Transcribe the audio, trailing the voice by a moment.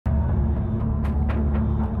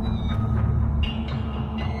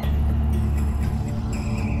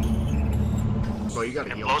Well, you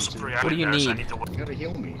gotta heal me too. What do you need? You gotta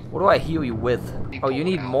heal me. What do I heal you with? Oh, you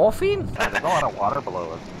need morphine? There's a lot of water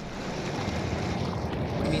below us.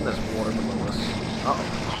 What do you mean there's water below us?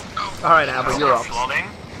 Uh-oh. Alright, Albert, you're up.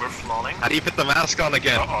 We're floating. How do you put the mask on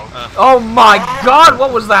again? Oh my god,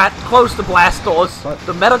 what was that? Close the blast doors.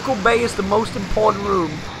 The medical bay is the most important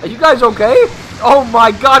room. Are you guys okay? Oh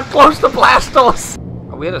my god, close the blast doors!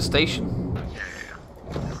 Are we at a station?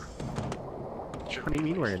 What do you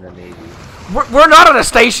mean we're in the Navy? We're not at a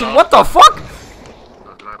station, what the fuck?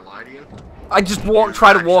 Did I lie to you? I just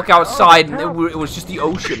tried to walk outside and it was just the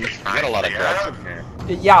ocean. You got a lot of drugs in here.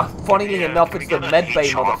 Yeah, funnily enough, it's the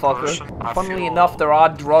medbay, motherfucker. Funnily enough, there are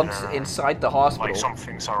drugs inside the hospital.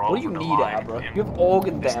 What do you need, Abra? You have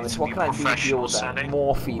organ damage. What can I do to deal with that?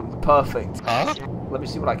 Morphine. Perfect. Huh? Let me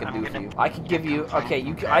see what I can do for you. I can give you... Okay,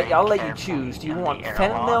 I'll let you choose. Do you want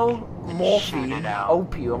fentanyl, morphine,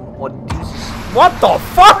 opium, or deuces? What the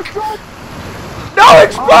fuck? No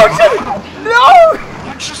explosion! No!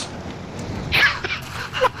 You just...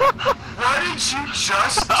 What did you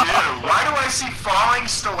just do? Why do I see falling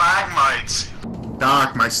stalagmites?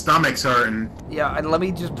 Doc, my stomach's hurting. Yeah, and let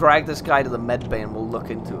me just drag this guy to the med bay and we'll look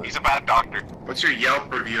into it. He's a bad doctor. What's your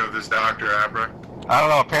Yelp review of this doctor, Abra? I don't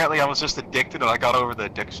know, apparently I was just addicted and I got over the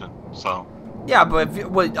addiction, so... Yeah, but if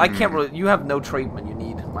well, I can't really... You have no treatment you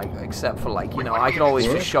need, like, except for, like, you know, I can always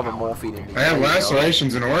just shove a morphine in you. I have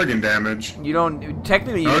lacerations and organ damage. You don't...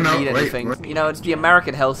 Technically, you don't need anything. Wait. You know, it's the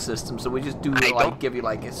American health system, so we just do, like, give you,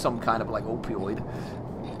 like, some kind of, like, opioid.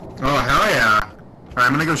 Oh, hell yeah. Alright,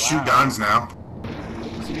 I'm gonna go shoot guns now.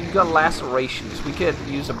 So you've got lacerations. We could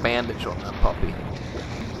use a bandage on that puppy.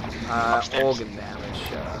 Organ damage.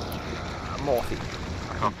 Morphine.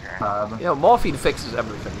 Okay. You know, morphine fixes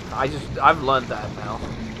everything. I've learned that now.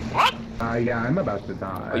 What? Yeah, I'm about to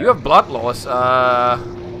die. Oh, you have blood loss.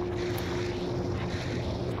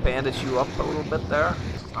 Bandage you up a little bit there.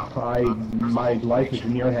 My life is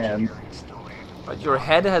in your hands. But your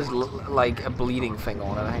head has like a bleeding thing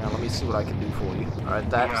on it. Hang on, let me see what I can do for you. Alright,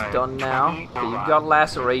 that's done now. Okay, you've got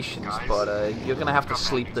lacerations, but you're gonna have to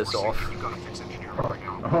sleep this off.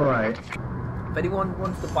 Alright. If anyone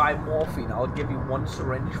wants to buy morphine, I'll give you 1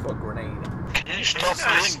 syringe for a grenade. Can you stop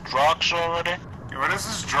doing drugs already? What is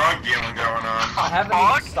this drug dealing going on? I haven't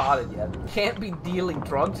even started yet. Can't be dealing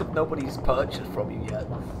drugs if nobody's purchased from you yet.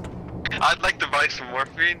 I'd like to buy some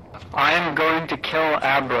morphine. I am going to kill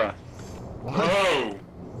Abra. Whoa!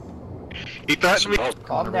 He threatened me.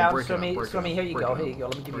 Calm down, Swimmy, here you go, let me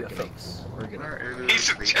give you a fix. He's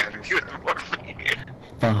injecting you with morphine.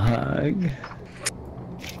 Fuck.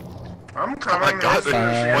 I'm Oh coming. my god,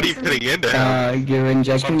 what are you putting in there? You're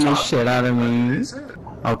injecting the shit out of me.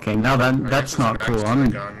 Okay, now that's not cool. Oh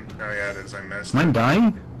yeah, it is. I missed. Am I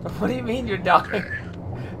dying? What do you mean you're dying?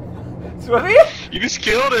 Swimmy? You just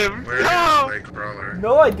killed him. Where is No! my crawler?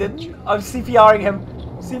 No, I didn't. I'm CPRing him.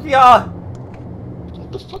 CPR!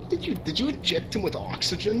 What the fuck did you inject him with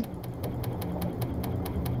oxygen?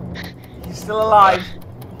 He's still alive.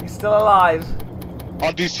 He's still alive.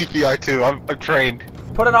 I'll do CPR too. I'm trained.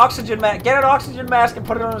 Put an oxygen mask. Get an oxygen mask and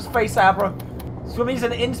put it on his face, Abra. Swimmy's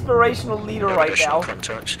an inspirational leader right now.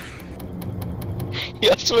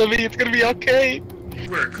 Yes, Swimmy, it's gonna be okay.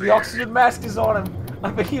 The oxygen mask is on him.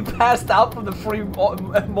 I think he passed out from the free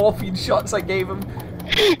morphine shots I gave him.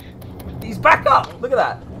 He's back up. Look at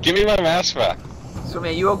that. Give me my mask back. Swimmy,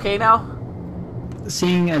 are you okay now?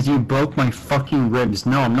 Seeing as you broke my fucking ribs,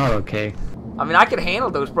 no, I'm not okay. I mean, I can handle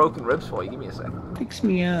those broken ribs for you. Give me a second. Fix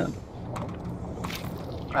me up.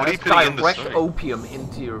 What are you putting in direct the opium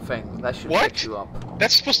into your thing. That should What? fix you up.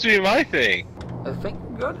 That's supposed to be my thing. I think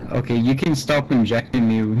good. Okay, you can stop injecting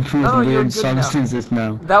me with you're weird good now. substances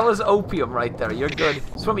now. That was opium right there. You're good.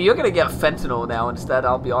 Swimmy, you're gonna get fentanyl now instead.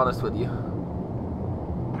 I'll be honest with you.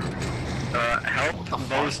 Help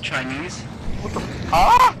those Chinese?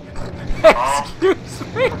 Ah! Excuse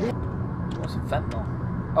me. What's some fentanyl?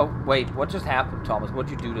 Oh wait, what just happened, Thomas? What'd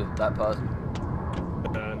you do to that person?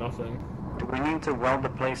 Nothing. Do we need to weld the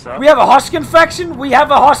place up? We have a husk infection. We have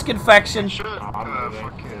a husk infection. Just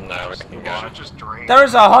drain. There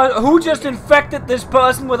is a who just infected this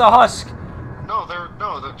person with a husk? No, they're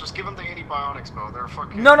just give them the antibiotics, bro. They're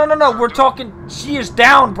fucking. No. We're talking. She is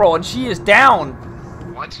down, bro, and she is down.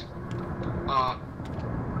 What?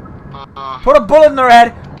 Put a bullet in her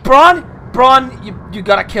head, Braun. You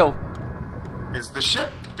gotta kill. Is the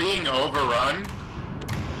ship being overrun?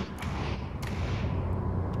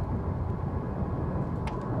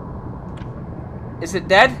 Is it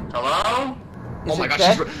dead? Hello? Is Oh my it gosh,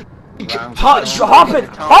 dead? Hop it!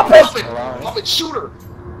 Hop it, shoot her!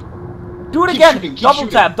 Do it Keep again! shooting, keep Double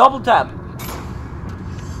shooting. tap, double tap.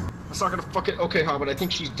 That's not gonna fucking. Okay, Hobbit, I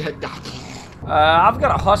think she's dead now. I've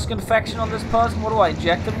got a husk infection on this person. What do I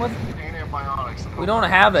inject him with? Antibiotics. We don't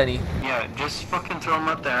have any. Yeah, just fucking throw him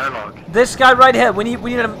up the airlock. This guy right here. We need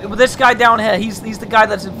him. This guy down here. He's the guy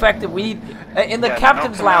that's infected. We need in the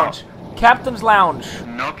captain's lounge. Captain's lounge.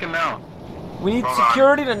 Knock him out. We need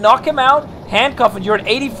security to knock him out. Handcuff him. You're at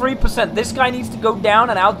 83%. This guy needs to go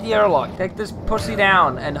down and out the airlock. Take this pussy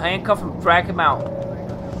down and handcuff him. Drag him out.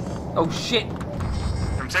 Oh shit.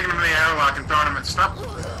 I'm taking him in the airlock and throwing him in. Stop.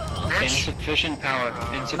 Insufficient power.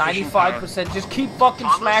 95%. Just keep fucking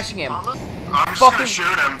smashing him. I'm just gonna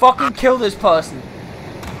shoot him. Fucking kill this person.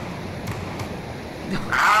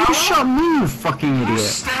 You shot me, you fucking You idiot.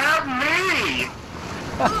 stabbed me!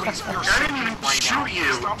 I didn't even shoot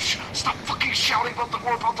you! Stop fucking shouting about the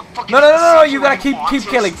fucking... No, you gotta keep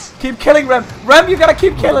killing. Keep killing, Rem. Rem, you gotta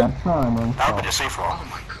keep killing. That'll be the safe roll. Oh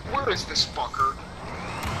my god, where is this fucker?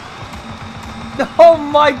 Oh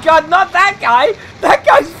my god, not that guy! That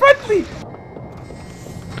guy's friendly!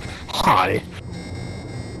 Hi.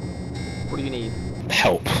 What do you need?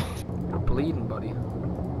 Help. You're bleeding, buddy.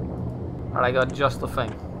 Alright, I got just the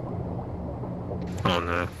thing. Oh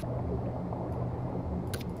no.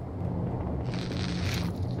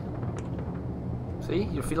 See?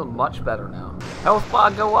 You're feeling much better now. Health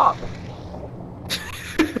bar go up.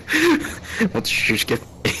 What did you just get?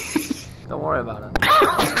 Don't worry about it. I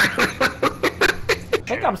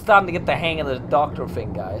think I'm starting to get the hang of this doctor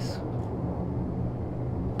thing, guys.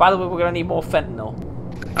 By the way, we're gonna need more fentanyl.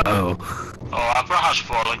 Oh. Oh, Abra has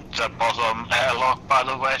fallen to bottom airlock, by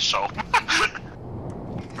the way, so...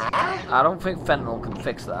 I don't think fentanyl can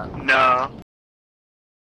fix that. No.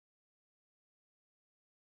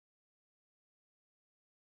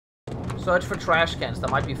 Search for trash cans. There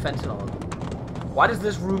might be fentanyl in them. Why does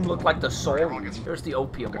this room look like the soul room? Here's the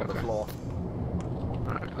opium on the floor.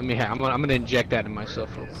 Alright, let me I'm gonna inject that in myself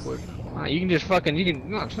real quick. You can just fucking,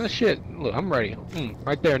 no, it's not shit. Look, I'm ready.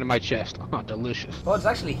 Right there into my chest. Oh, delicious. Oh, it's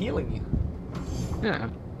actually healing you. Yeah,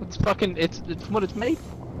 it's fucking, it's what it's made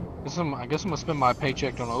for. I guess I'm gonna spend my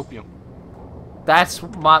paycheck on opium. That's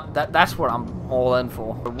what I'm all in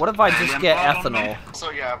for. What if I just get ethanol?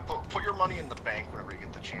 So yeah, put your money in the bank whenever you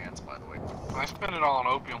get the chance, by the way. I spend it all on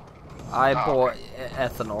opium. I bought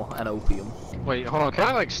ethanol and opium. Wait, hold on. Can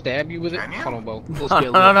I like stab you with it? Hold on, Bo. Let's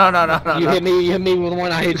get No. You hit me with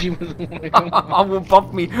one. I hit you with one. I will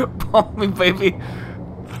bump me, baby.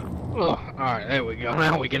 All right, there we go.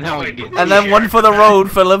 Now we can get. And then one for the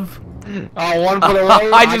road, Philip. Oh, one for the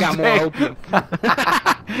road. I got more did. opium.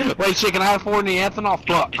 Wait, shit, can I afford any ethanol?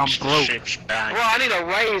 Fuck, I'm broke. Well, I need a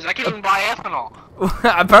raise. I can't even buy ethanol.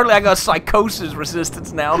 Apparently, I got psychosis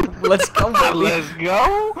resistance now. Let's go, baby. Let's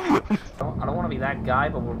go. I don't want to be that guy,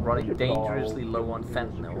 but we're running dangerously low on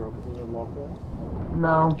fentanyl.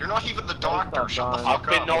 No. You're not even the doctor. Shut the fuck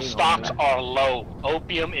up. Fentanyl stocks are low.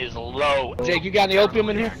 Opium is low. Jake, you got any opium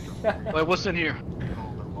in here? Wait, what's in here?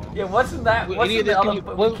 Yeah, what's in that? What's Any in of this- the can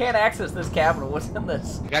other? you- We can't access this cabinet. What's in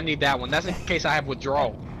this? I need that one. That's in case I have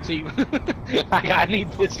withdrawal. See, I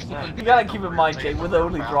need this one. You gotta keep in mind, Jay, we're the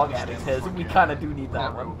only drug addicts here, so we kind of do need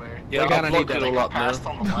that one. Yeah, I kinda need that. Passed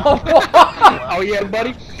on the Oh yeah,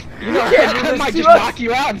 buddy. You know, can't do I this might to just us. knock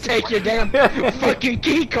you out and take your damn fucking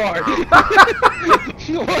key card.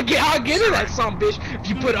 I'll get it, that son bitch. If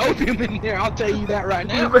you put opium in there, I'll tell you that right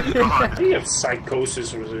now. You have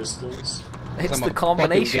psychosis resistance. It's I'm the a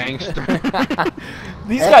combination. fucking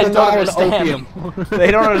These guys don't Ethanol and understand.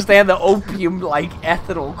 They don't understand the opium-like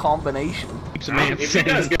ethanol combination. Keeps a man If you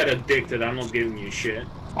guys sane. get addicted, I'm not giving you shit.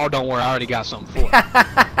 Oh, don't worry, I already got something for it.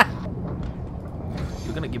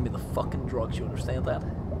 You're gonna give me the fucking drugs, you understand that?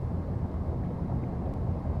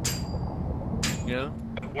 Yeah.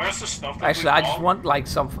 Where's the stuff that Actually, we I just bought? want, like,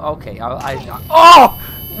 some... Okay, Oh!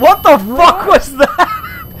 What the fuck was that?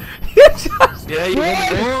 You just... Yeah, you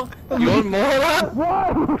want more? You want more of that?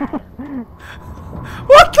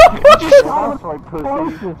 What the fuck?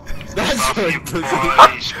 That's like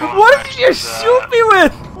pussy. What did you shoot me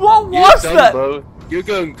with? What was that? Bro. You're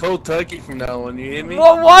going cold turkey from now on, you hear me?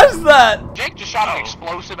 What was that? Jake just shot an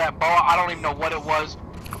explosive at Bo. I don't even know what it was.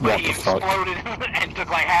 But he exploded and took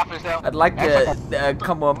like half his health. I'd like to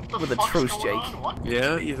come up with a truce, Jake.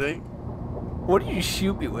 Yeah, you think? What did you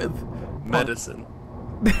shoot me with? Medicine.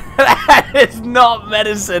 That is not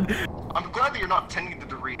medicine. I'm glad that you're not tending to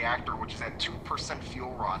the reactor, which is at 2%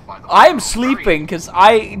 fuel rod, by the way. I am sleeping because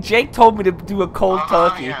Jake told me to do a cold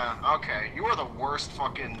turkey. Yeah, okay. You are the worst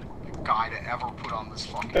fucking guy to ever put on this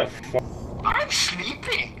fucking... I'm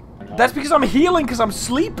sleeping! That's because I'm healing because I'm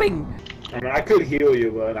sleeping. I mean, I could heal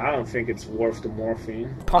you, but I don't think it's worth the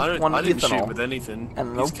morphine. Pump one I didn't shoot ethanol with anything. and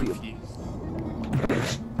an He's opium.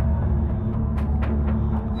 confused.